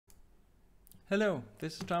Hello,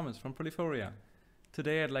 this is Thomas from Polyphoria.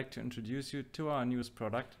 Today I'd like to introduce you to our newest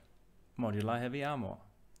product, Modular Heavy Armour.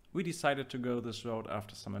 We decided to go this road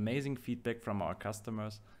after some amazing feedback from our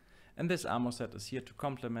customers, and this armor set is here to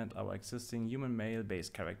complement our existing human male base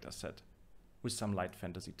character set, with some light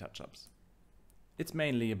fantasy touch-ups. It's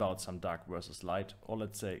mainly about some dark versus light, or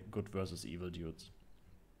let's say good versus evil dudes.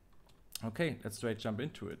 Okay, let's straight jump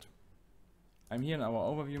into it. I'm here in our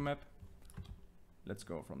overview map. Let's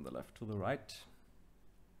go from the left to the right.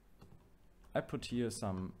 I put here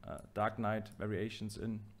some Dark Knight variations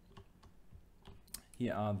in.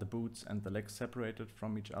 Here are the boots and the legs separated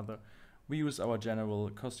from each other. We use our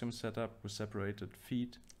general costume setup with separated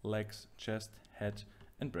feet, legs, chest, head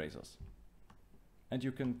and bracers. And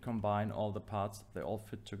you can combine all the parts, they all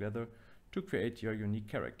fit together to create your unique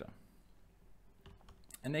character.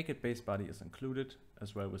 A naked base body is included,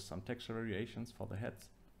 as well with some texture variations for the heads.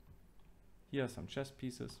 Here are some chest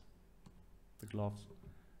pieces, the gloves,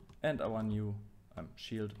 and our new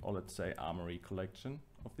shield, or let's say armory collection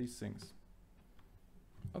of these things.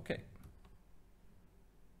 Okay.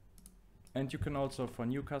 And you can also, for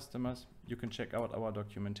new customers, you can check out our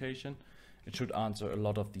documentation. It should answer a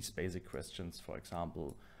lot of these basic questions. For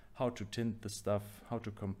example, how to tint the stuff, how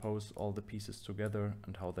to compose all the pieces together,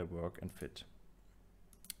 and how they work and fit.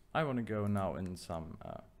 I want to go now in some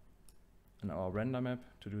in our render map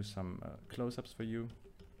to do some close-ups for you.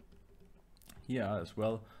 Here are as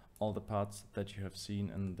well all the parts that you have seen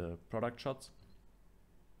in the product shots.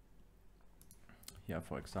 Here,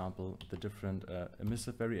 for example, the different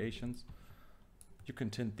emissive variations. You can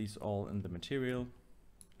tint these all in the material.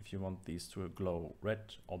 If you want these to glow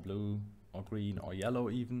red or blue or green or yellow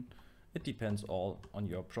even, it depends all on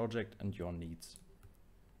your project and your needs.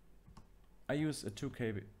 I use a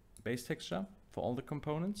 2K base texture for all the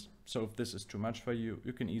components, so if this is too much for you,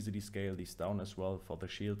 you can easily scale these down as well for the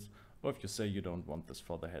shields, or if you say you don't want this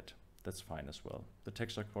for the head, that's fine as well. The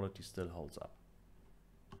texture quality still holds up.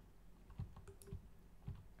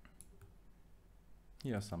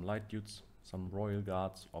 Here are some light dudes, some royal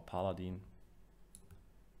guards or paladin,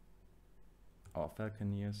 our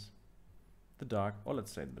falconeers, the dark, or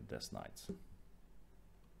let's say the death knights.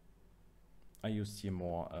 I used here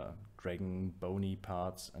more dragon bony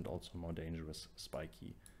parts and also more dangerous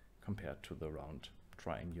spiky compared to the round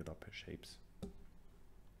triangular shapes.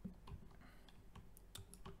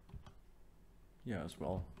 Here as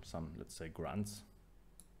well some, let's say, grunts.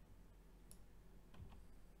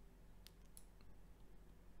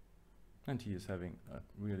 And he is having a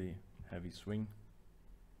really heavy swing.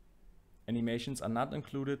 Animations are not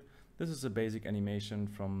included. This is a basic animation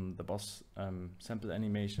from the boss sample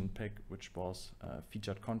animation pack, which was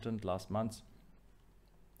featured content last month.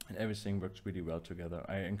 And everything works really well together.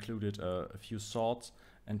 I included a few swords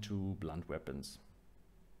and 2 blunt weapons.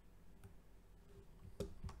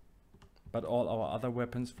 But all our other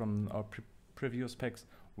weapons from our previous packs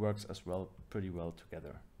works as well pretty well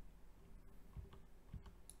together.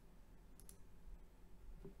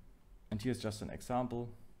 And here's just an example.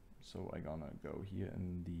 So I'm gonna go here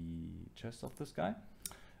in the chest of this guy,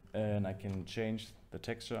 and I can change the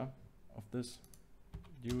texture of this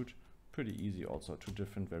dude. Pretty easy also, 2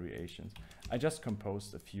 different variations. I just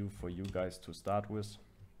composed a few for you guys to start with,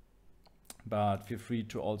 but feel free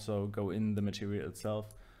to also go in the material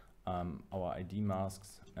itself, our ID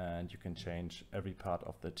masks, and you can change every part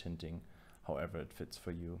of the tinting however it fits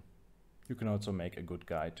for you. You can also make a good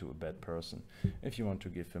guy to a bad person if you want to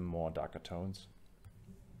give him more darker tones.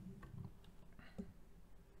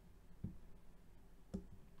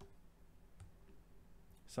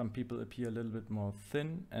 Some people appear a little bit more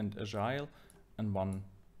thin and agile, and one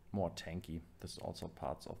more tanky. This is also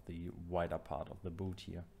parts of the wider part of the boot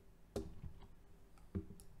here.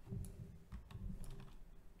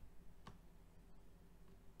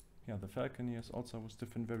 Yeah, the falconeers also with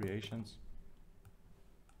different variations.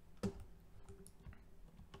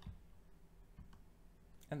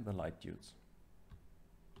 And the light dudes.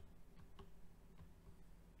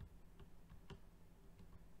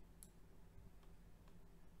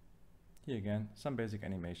 Here again, some basic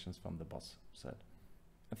animations from the boss set,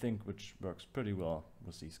 I think, which works pretty well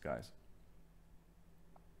with these guys.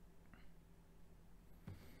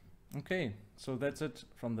 Okay, so that's it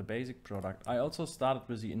from the basic product. I also started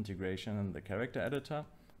with the integration in the character editor,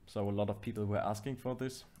 so a lot of people were asking for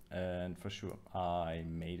this, and for sure I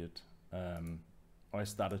made it, or I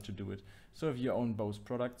started to do it. So if you own both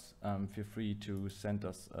products, feel free to send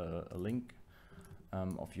us a link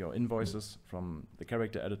of your invoices from the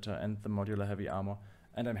character editor and the modular heavy armor,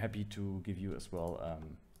 and I'm happy to give you as well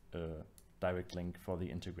a direct link for the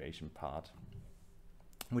integration part,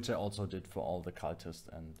 which I also did for all the cultists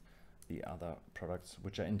and the other products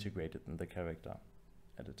which are integrated in the character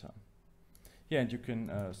editor. Yeah, and you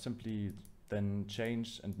can simply then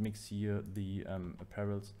change and mix here the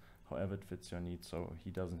apparels however it fits your needs. So he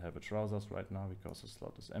doesn't have a trousers right now because the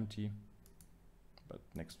slot is empty, but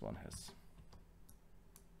next one has.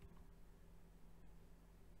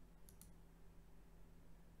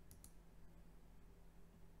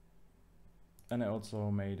 And I also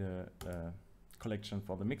made a collection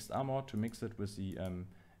for the mixed armor to mix it with the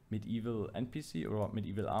medieval NPC or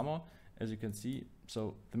medieval armor. As you can see,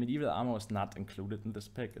 so the medieval armor is not included in this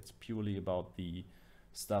pack. It's purely about the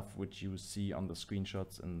stuff which you see on the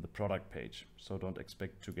screenshots in the product page. So don't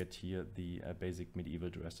expect to get here the basic medieval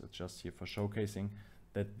dress. It's just here for showcasing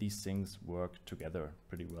that these things work together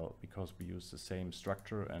pretty well because we use the same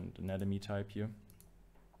structure and anatomy type here.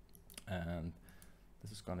 And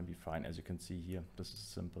this is gonna be fine. As you can see here, this is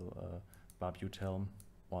a simple barbute helm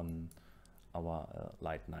on our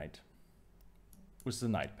light knight with the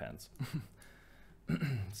knight pants.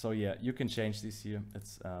 So yeah, you can change these here.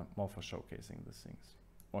 It's more for showcasing these things.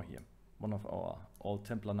 Or here, one of our old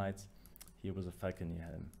Templar knights here with a falconer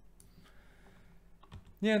helm.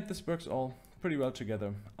 Yeah, this works all pretty well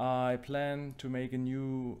together. I plan to make a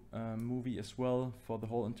new movie as well for the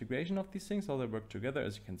whole integration of these things, how they work together.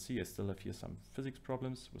 As you can see, I still have here some physics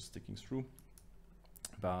problems with sticking through,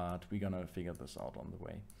 but we're gonna figure this out on the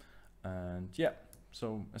way. And yeah,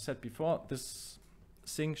 so as said before, this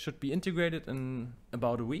thing should be integrated in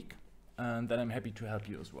about a week, and then I'm happy to help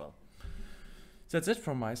you as well. So that's it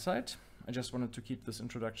from my side. I just wanted to keep this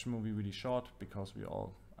introduction movie really short because we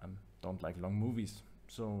all don't like long movies.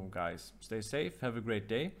 So guys, stay safe, have a great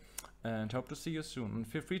day, and hope to see you soon. And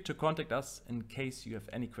feel free to contact us in case you have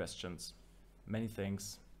any questions. Many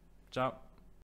thanks. Ciao.